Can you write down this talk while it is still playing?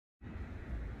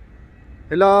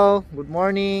Hello, good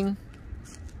morning.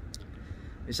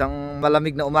 Isang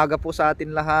malamig na umaga po sa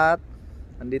atin lahat.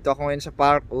 Nandito ako ngayon sa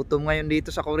park. Autumn ngayon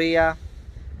dito sa Korea.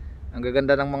 Ang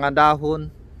gaganda ng mga dahon.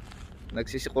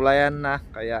 Nagsisikulayan na,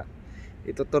 kaya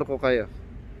itutur ko kayo.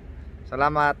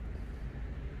 Salamat.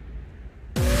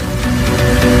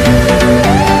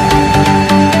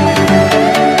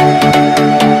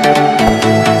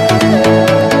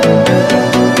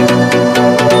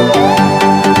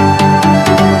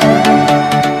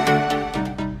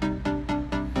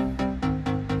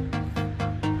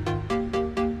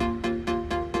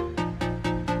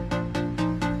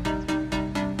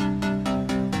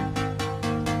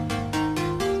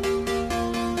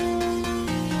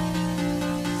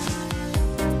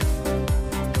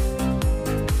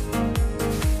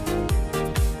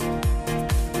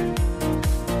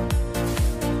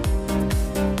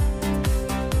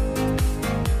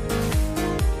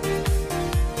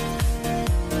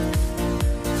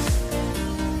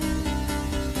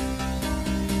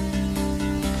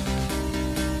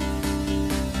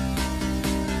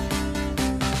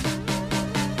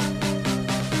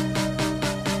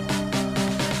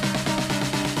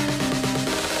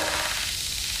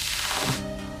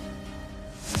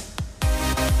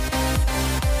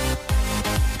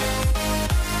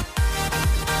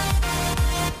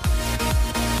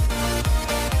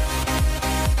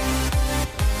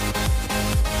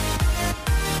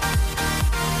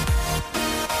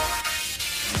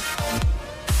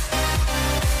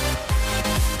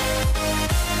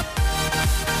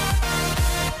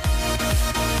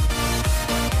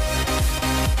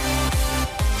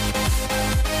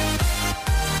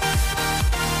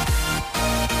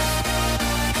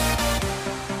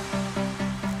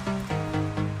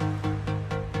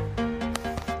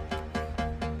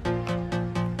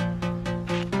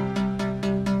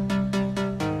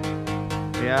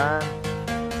 Ayan.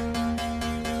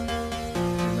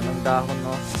 Ganda ng dahon,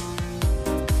 no?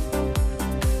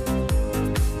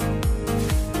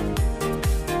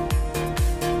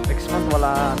 Next month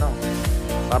wala, ano,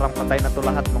 parang patay na to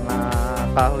lahat mga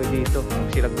kahoy dito.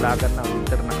 Magsilaglagan na,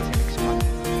 winter na kasi next month.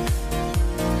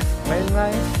 Ngayon nga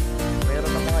eh,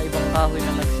 mayroon na mga ibang kahoy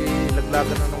na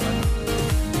nagsilaglagan na nung ano,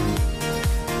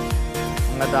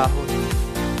 mga dahon.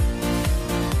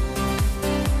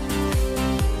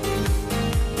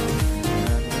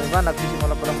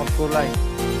 Nagsisimula pa lang magkulay.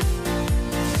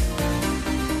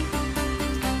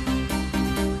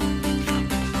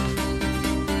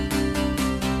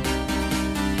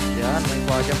 Yan, may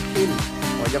wajang fill.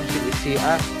 Wajang fill is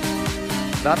CR.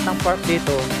 Lahat ng park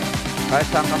dito, kahit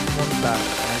saan ka pumunta,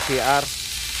 may CR.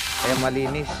 Kaya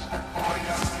malinis.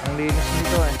 Ang linis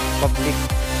nito eh, public.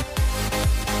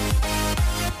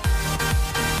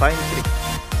 Fine trick.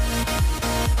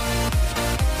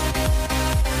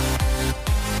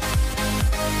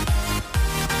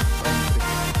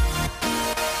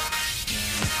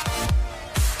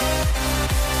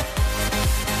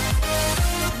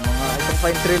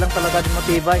 Pine tree lang talaga din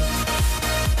matibay.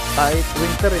 Kahit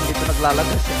winter hindi ito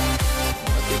naglalagas eh.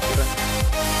 Matitira.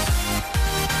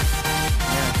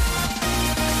 Ayan.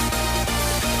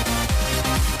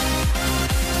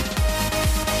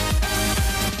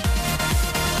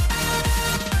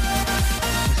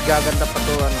 Mas gaganda pa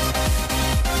ito, ano,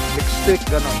 lipstick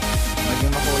gano'n.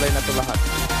 Maging makulay na ito lahat.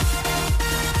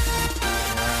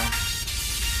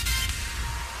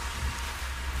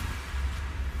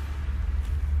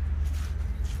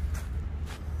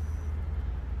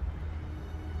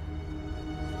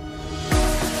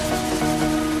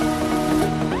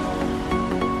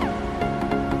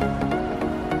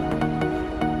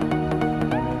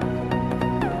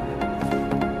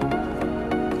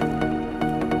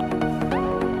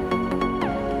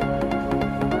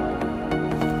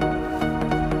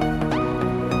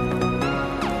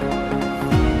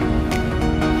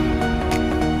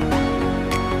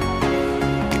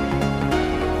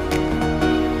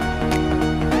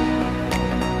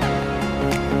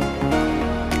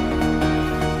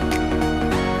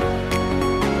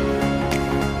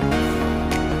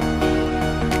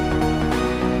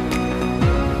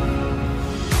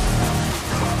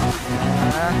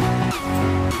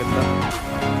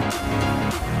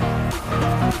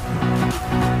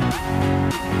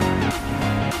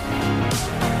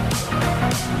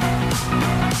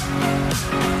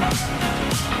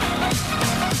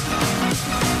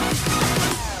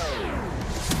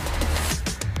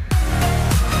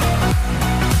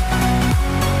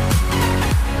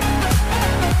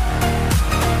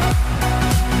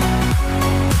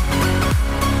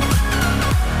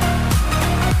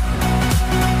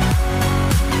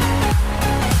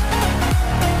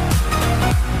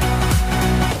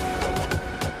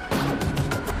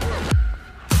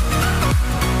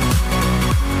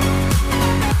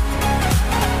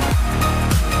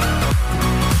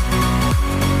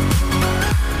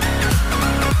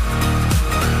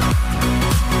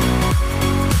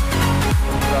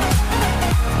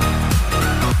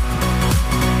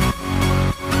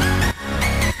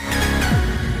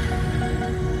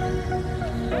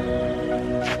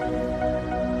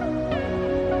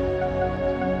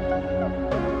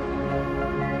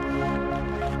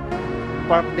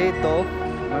 park dito.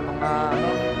 May mga ano,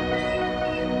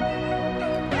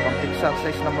 pang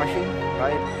exercise na machine.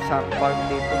 Kahit sa park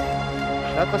dito.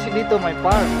 Lahat kasi dito may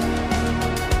park.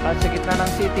 Kahit sa gitna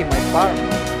ng city may park.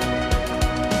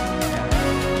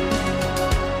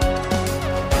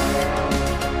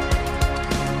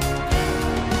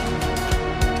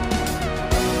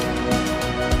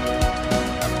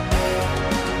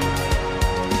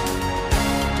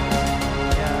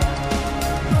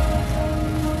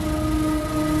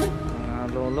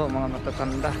 Mga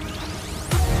matatanda.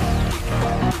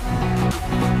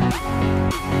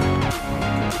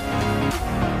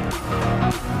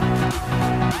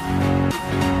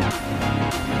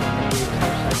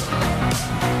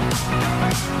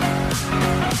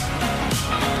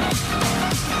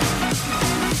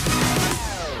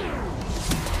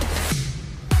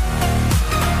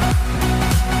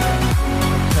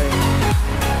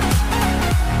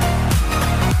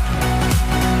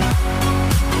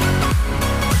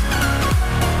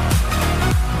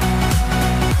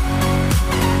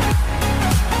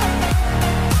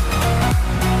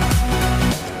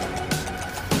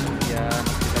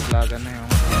 Taglagas na yun.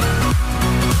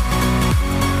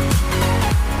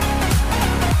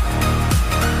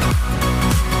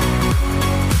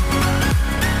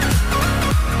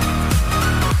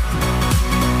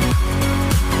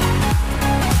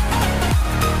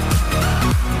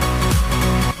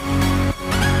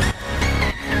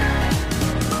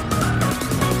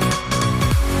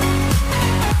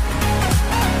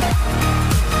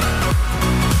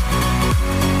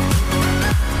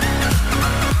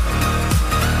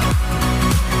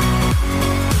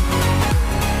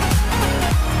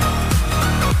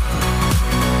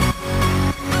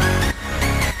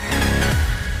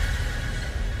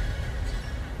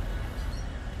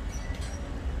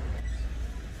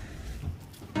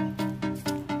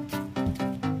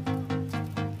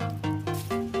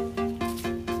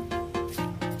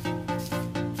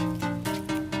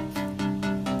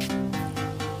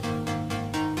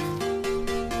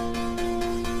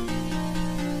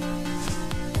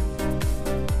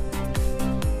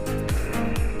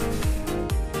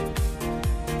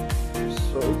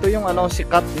 Ito yung ano,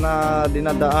 sikat na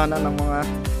dinadaanan ng mga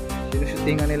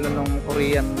sinushootingan nila ng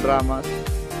Korean dramas.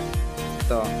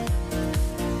 Ito.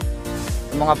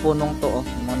 Yung mga punong to,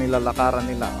 yung mga nilalakaran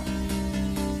nila.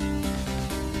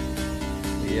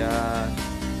 Yan.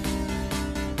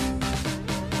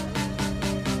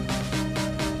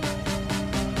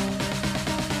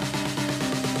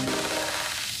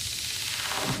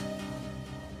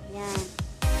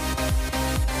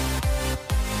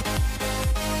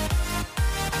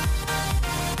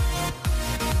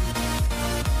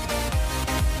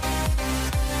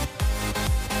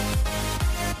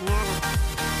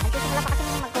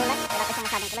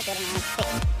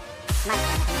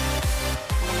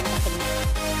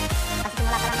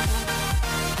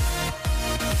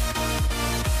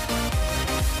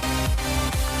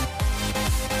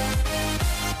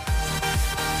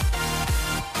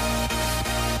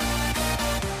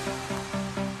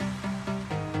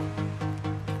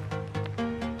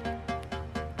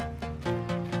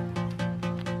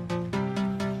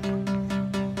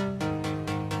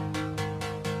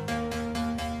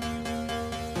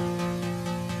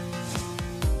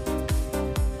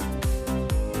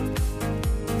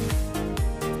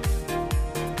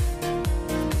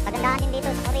 Kagandahan din dito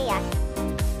sa Korea,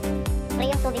 free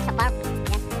yung tubig sa park.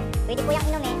 Yan. Pwede po yung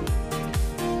inumin.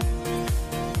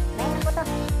 Mayroon po to.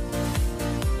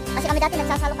 Kasi kami dati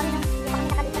nagsasalo kami nung hindi pa kami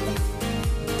nakalipat eh.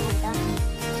 Ito.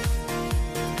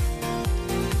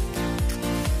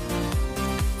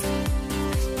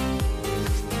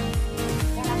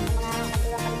 Yan lang, yung mga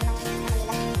nag-iwang kami ng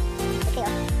Manila. Ito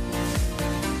oh.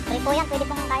 Free po yan, pwede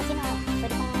pong kahit sino.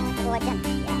 Pwede pong magawa dyan.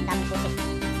 Yan, daming pusit.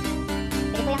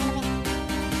 Pwede po yung inumin.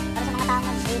 Para sa mga tao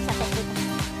mag-exercise dito.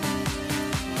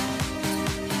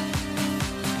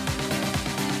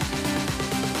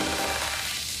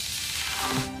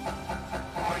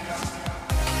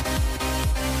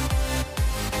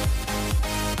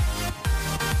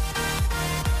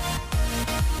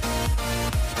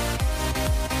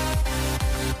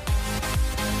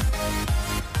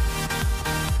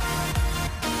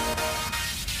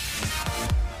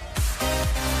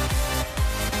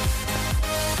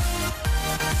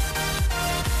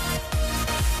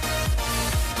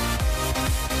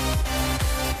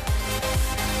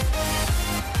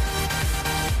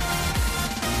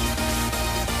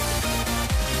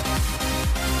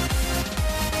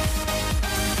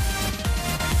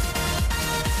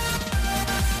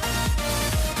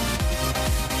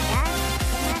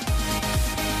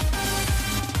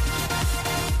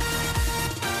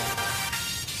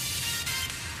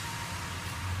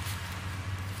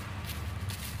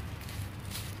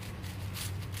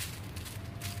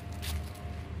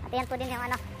 Ito yan po din yung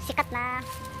ano, sikat na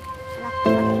ano,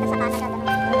 makikita sa Canada,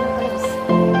 ganun.